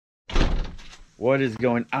What is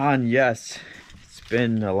going on? Yes, it's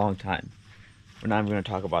been a long time. We're not even going to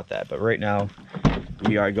talk about that, but right now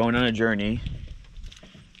we are going on a journey.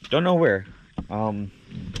 Don't know where.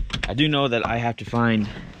 I do know that I have to find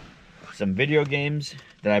some video games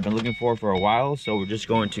that I've been looking for a while, so we're just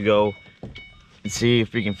going to go and see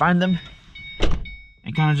if we can find them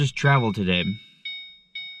and kind of just travel today.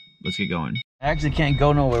 Let's get going. I actually can't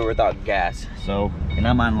go nowhere without gas, so, and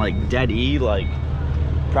I'm on like dead E, like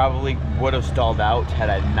probably would have stalled out had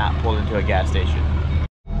I not pulled into a gas station.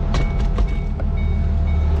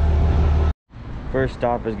 First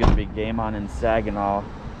stop is gonna be Game On in Saginaw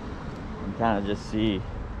and kind of just see.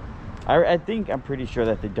 I think I'm pretty sure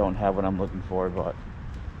that they don't have what I'm looking for, but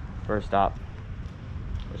first stop,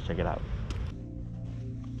 let's check it out.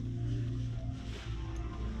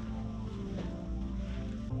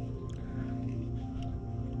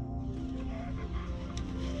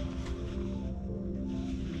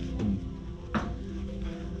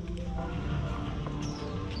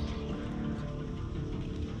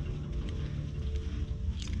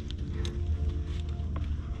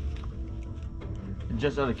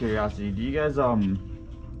 Just out of curiosity, do you guys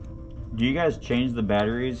change the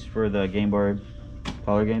batteries for the Game Boy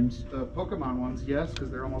Color games? The Pokemon ones, yes, because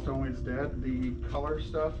they're almost always dead. The color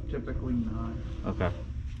stuff, typically not. Okay.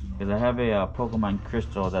 Because I have a Pokemon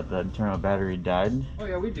Crystal that the internal battery died. Oh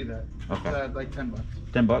yeah, we do that. Okay. It's like 10 bucks.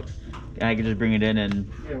 10 bucks? And I can just bring it in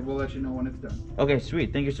and... Yeah, we'll let you know when it's done. Okay,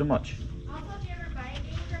 sweet. Thank you so much. Also, if you ever buy a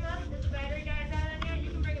game from us, if the battery dies out on you, you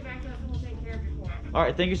can bring it back to us and we'll take care of it for you. All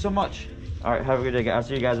right, thank you so much. All right, have a good day. I'll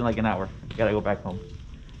see you guys in like an hour. Gotta go back home.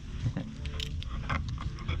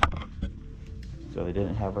 So they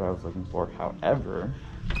didn't have what I was looking for. However,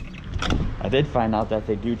 I did find out that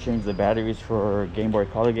they do change the batteries for Game Boy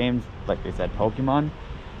Color games, like they said, Pokemon.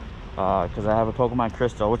 Because I have a Pokemon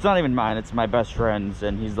Crystal. It's not even mine, it's my best friend's,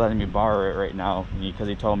 and he's letting me borrow it right now because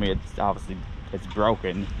he told me it's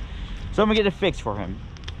broken. So I'm gonna get it fixed for him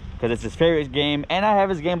because it's his favorite game, and I have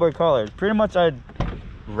his Game Boy Color. Pretty much I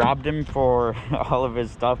robbed him for all of his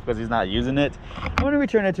stuff because he's not using it. I'm gonna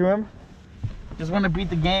return it to him. Just want to beat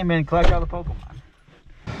the game and collect all the Pokemon.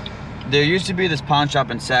 There used to be this pawn shop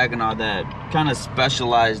in Saginaw that kind of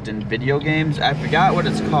specialized in video games. I forgot what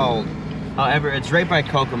it's called. However, it's right by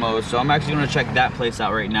Kokomo, so I'm actually gonna check that place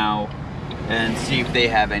out right now and see if they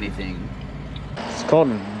have anything. It's called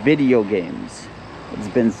Video Games. It's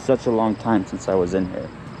been such a long time since I was in here.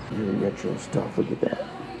 Really retro stuff, look at that.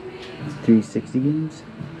 360 games.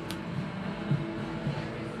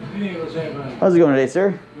 Hey, what's happening? How's it going today,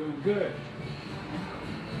 sir? Doing good.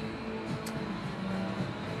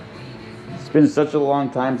 It's been such a long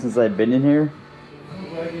time since I've been in here. I'm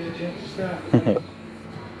glad I get a chance to stop. Yeah,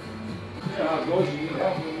 how it goes, you need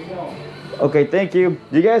help, let me know. Okay, thank you.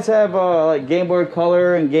 Do you guys have like Game Boy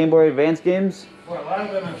Color and Game Boy Advance games? Well, a lot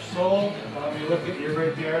of them have sold. You look at you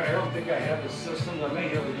right there. I don't think I have the systems. I may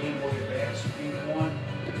have the Game Boy Advance speed one.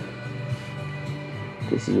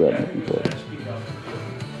 This is what I'm looking for.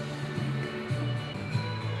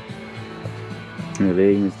 Yeah,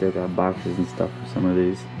 they even still got boxes and stuff for some of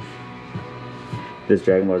these. This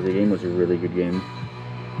Dragon Ball Z game was a really good game.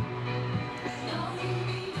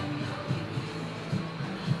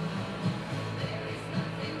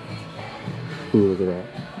 Ooh, look at that.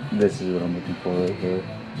 This is what I'm looking for right here.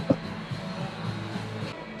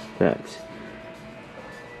 Facts.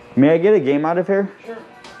 May I get a game out of here? Sure.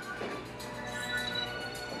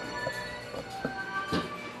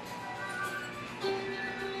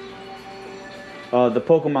 The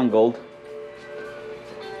Pokemon Gold.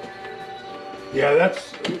 Yeah,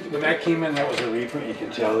 that's when that came in. That was a reprint. You can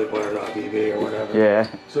tell they bought it off eBay or whatever. Yeah.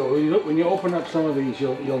 So when you open up some of these,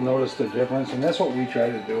 you'll notice the difference, and that's what we try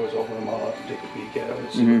to do: is open them all up and take a peek at them and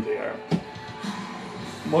see what they are.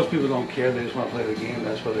 Most people don't care; they just want to play the game.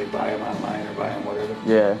 That's why they buy them online or buy them whatever.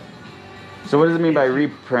 Yeah. So what does it mean by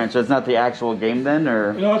reprint? So it's not the actual game then,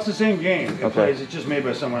 or? No, it's the same game. It Okay. plays. It's just made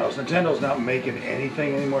by someone else. Nintendo's not making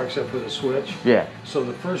anything anymore except for the Switch. Yeah. So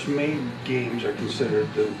the first made games are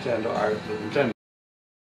considered the Nintendo.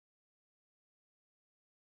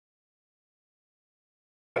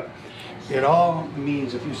 It all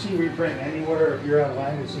means if you see reprint anywhere, if you're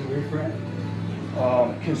online and see reprint,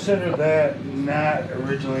 consider that not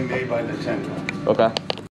originally made by Nintendo. Okay.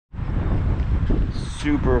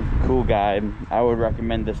 Super cool guy. I would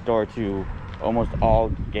recommend this store to almost all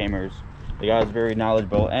gamers. The guy is very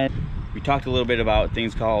knowledgeable, and we talked a little bit about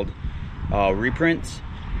things called reprints,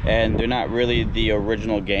 and they're not really the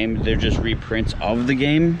original game. They're just reprints of the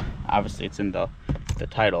game. Obviously, it's in the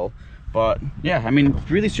title. But yeah, I mean,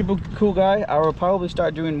 really super cool guy. I will probably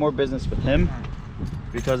start doing more business with him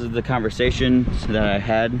because of the conversations that I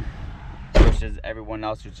had versus everyone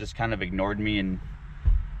else who just kind of ignored me and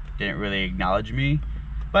didn't really acknowledge me.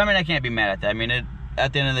 But I mean, I can't be mad at that. I mean,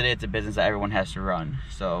 at the end of the day, it's a business that everyone has to run.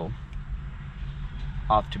 So,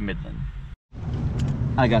 off to Midland.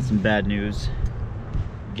 I got some bad news.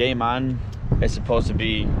 Game On is supposed to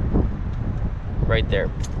be right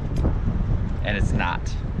there, and it's not.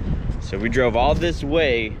 So we drove all this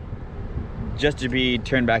way just to be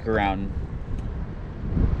turned back around.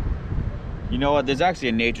 You know what, there's actually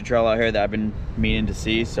a nature trail out here that I've been meaning to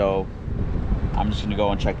see, so I'm just gonna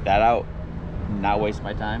go and check that out, not waste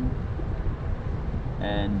my time,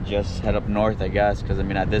 and just head up north, I guess, because I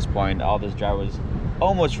mean, at this point, all this drive was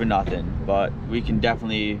almost for nothing, but we can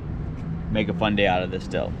definitely make a fun day out of this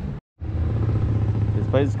still. This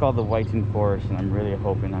place is called the Whiting Forest, and I'm really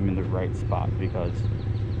hoping I'm in the right spot, because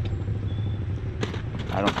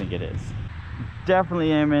I don't think it is.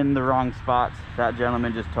 Definitely am in the wrong spot. That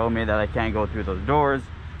gentleman just told me that I can't go through those doors.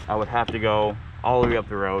 I would have to go all the way up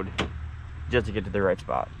the road just to get to the right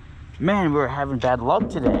spot. Man, we were having bad luck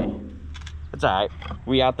today. It's all right.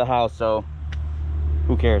 We out the house, so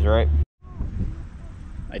who cares, right?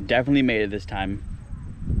 I definitely made it this time.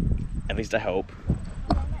 At least I hope.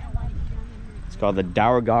 It's called the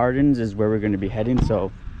Dower Gardens is where we're going to be heading,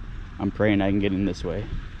 so I'm praying I can get in this way.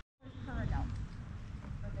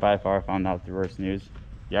 By far, I found out the worst news.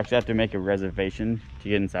 You actually have to make a reservation to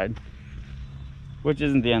get inside, which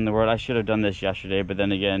isn't the end of the world. I should have done this yesterday, but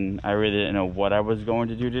then again, I really didn't know what I was going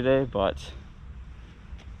to do today. But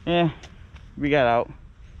yeah, we got out.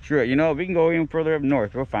 Sure, you know, we can go even further up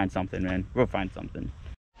north. We'll find something, man. We'll find something.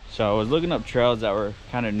 So I was looking up trails that were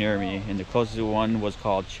kind of near me, and the closest one was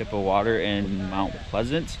called Chippewater in Mount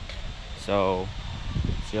Pleasant. So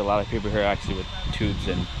see a lot of people here actually with tubes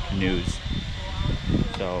and canoes.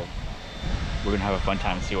 So we're gonna have a fun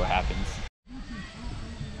time and see what happens.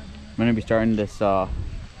 I'm gonna be starting this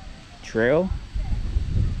trail,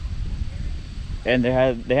 and they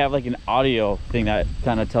have like an audio thing that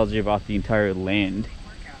kind of tells you about the entire land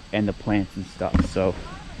and the plants and stuff. So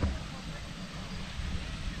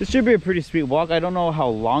this should be a pretty sweet walk. I don't know how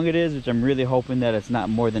long it is, which I'm really hoping that it's not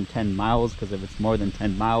more than 10 miles, because if it's more than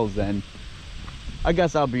 10 miles, then I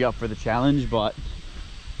guess I'll be up for the challenge, but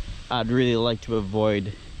I'd really like to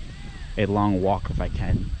avoid a long walk if I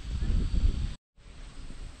can.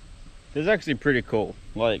 This is actually pretty cool.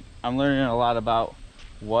 Like, I'm learning a lot about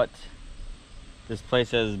what this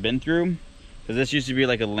place has been through, because this used to be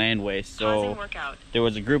like a land waste. So there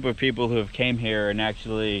was a group of people who have came here and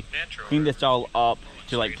actually cleaned this all up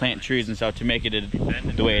to like plant trees and stuff to make it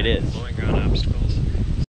the way it is.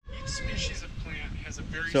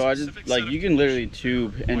 So I just, like, you can literally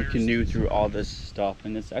tube and canoe through all this stuff,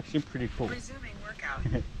 and it's actually pretty cool. Resuming workout.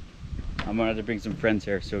 I'm gonna have to bring some friends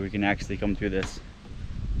here so we can actually come through this.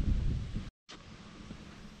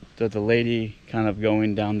 So the lady kind of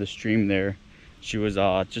going down the stream there, she was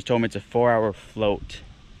just told me it's a 4-hour float.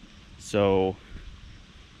 So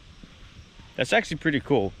that's actually pretty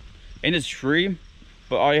cool. And it's free,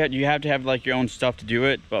 but all you have to have like your own stuff to do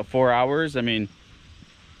it. But 4 hours, I mean,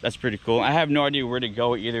 that's pretty cool. I have no idea where to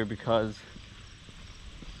go either, because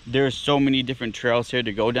there's so many different trails here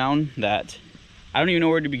to go down that I don't even know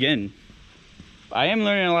where to begin. I am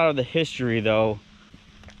learning a lot of the history though.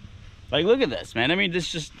 Like, look at this, man. I mean,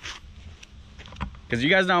 this just, because you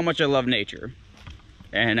guys know how much I love nature,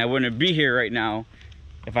 and I wouldn't be here right now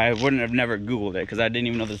if I wouldn't have never Googled it, because I didn't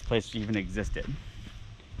even know this place even existed.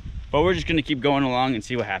 But we're just gonna keep going along and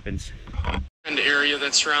see what happens. Area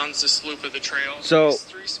that surrounds this loop of the trail. So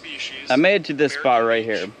Three species, I made it to this spot right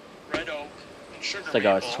here. red oak and sugar It's like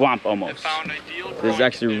a maple, swamp almost. that found ideal This is growing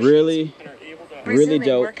actually conditions really, and are able to really Resuming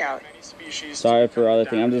dope. workout. many species Sorry to for other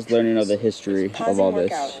come things. I'm down just to learning of the trees. history of Pausing all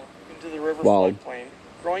this. workout. Into the river Wow. floodplain.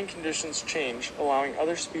 Growing conditions change, allowing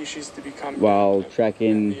other species to become While active.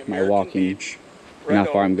 tracking And the my American walking beech, and how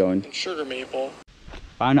red far I'm oak, going. and sugar maple.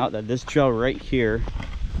 Found out that this trail right here,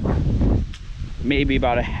 maybe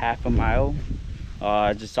about a half a mile.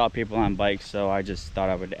 I just saw people on bikes, so I just thought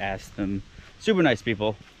I would ask them. Super nice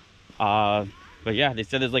people. But yeah, they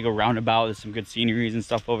said there's like a roundabout, there's some good sceneries and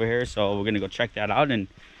stuff over here, so we're gonna go check that out and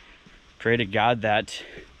pray to God that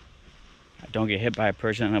I don't get hit by a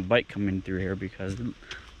person on a bike coming through here, because it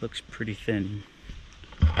looks pretty thin.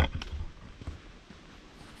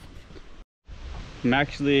 I'm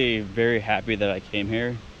actually very happy that I came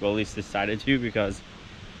here, well, at least decided to, because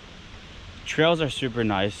trails are super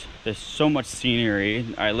nice. There's so much scenery.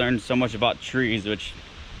 I learned so much about trees, which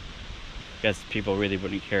I guess people really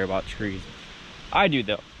wouldn't care about trees. I do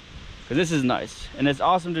though, because this is nice. And it's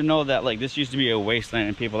awesome to know that like this used to be a wasteland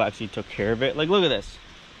and people actually took care of it. Like, look at this.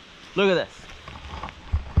 Look at this.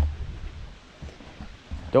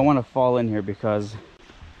 Don't want to fall in here because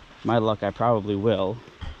my luck, I probably will.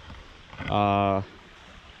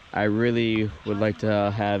 I really would like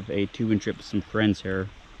to have a tubing trip with some friends here.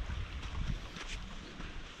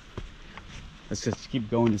 Let's just keep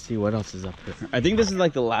going to see what else is up here. I think this is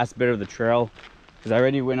like the last bit of the trail, because I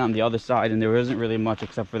already went on the other side and there wasn't really much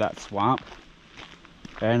except for that swamp.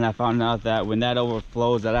 And I found out that when that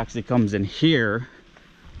overflows, that actually comes in here.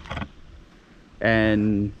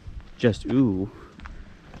 And just, ooh.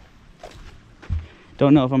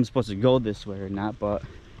 Don't know if I'm supposed to go this way or not, but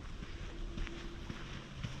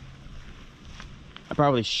I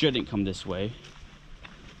probably shouldn't come this way.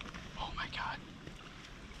 Oh my God.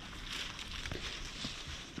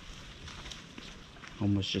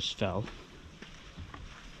 Almost just fell.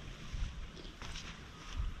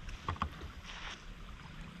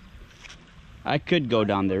 I could go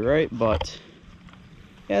down there, right? But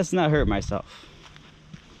yeah, let's not hurt myself.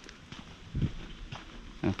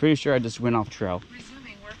 I'm pretty sure I just went off trail.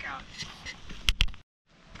 Resuming workout.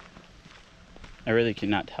 I really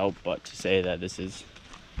cannot help but to say that this is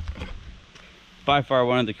by far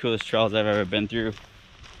one of the coolest trails I've ever been through.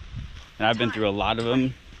 And I've been through a lot of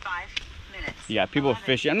them. 5 minutes. Yeah, people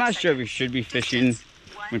fishing. I'm not sure if you should be fishing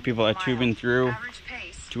when people are tubing through.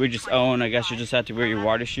 To each its own. I guess you just have to wear your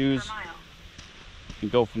water shoes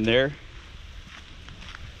and go from there.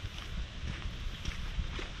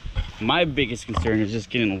 My biggest concern is just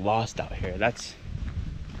getting lost out here. That's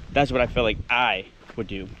what I feel like I would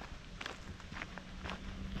do.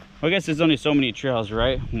 Well, I guess there's only so many trails,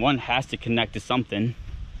 right? One has to connect to something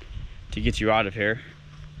to get you out of here.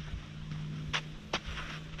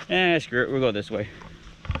 Screw it, we'll go this way.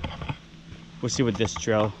 We'll see what this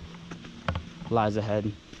trail lies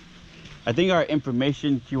ahead. I think our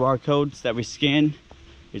information QR codes that we scan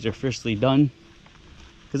is officially done,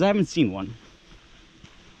 because I haven't seen one.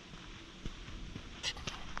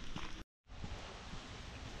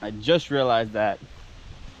 I just realized that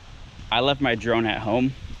I left my drone at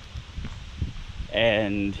home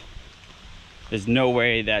and there's no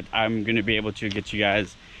way that I'm gonna be able to get you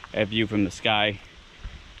guys a view from the sky.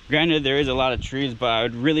 Granted, there is a lot of trees, but I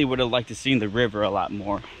really would have liked to see the river a lot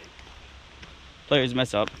more. Players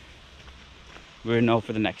mess up. We'll know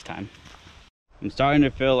for the next time. I'm starting to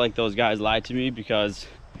feel like those guys lied to me, because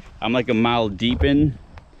I'm like a mile deep in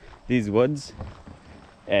these woods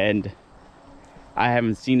and I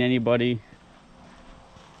haven't seen anybody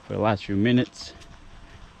for the last few minutes.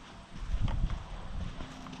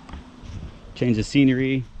 Change the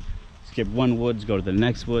scenery, skip one woods, go to the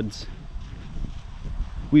next woods.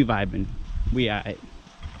 We vibing, we aight.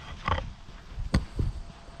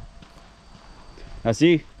 Now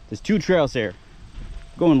see, there's two trails here,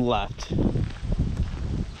 going left.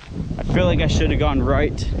 I feel like I should have gone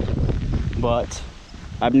right, but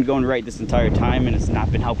I've been going right this entire time and it's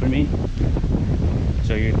not been helping me.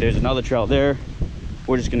 So there's another trail there.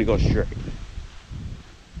 We're just gonna go straight.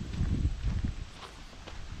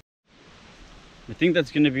 I think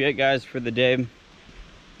that's gonna be it, guys, for the day.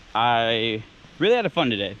 I really had fun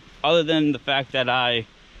today, other than the fact that I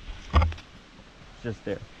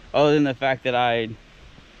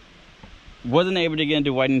wasn't able to get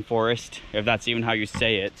into Whiting Forest, if that's even how you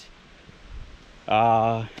say it.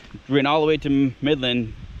 Went all the way to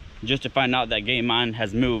Midland just to find out that Game On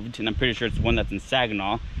has moved, and I'm pretty sure it's the one that's in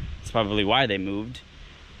Saginaw. It's probably why they moved.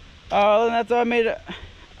 And that's how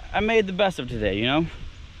I made the best of today, you know?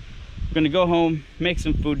 I'm gonna go home, make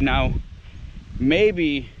some food now.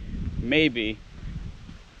 Maybe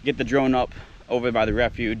get the drone up over by the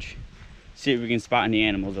refuge, see if we can spot any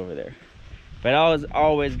animals over there. But as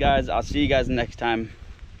always, guys, I'll see you guys next time.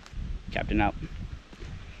 Captain out.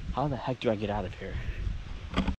 How the heck do I get out of here?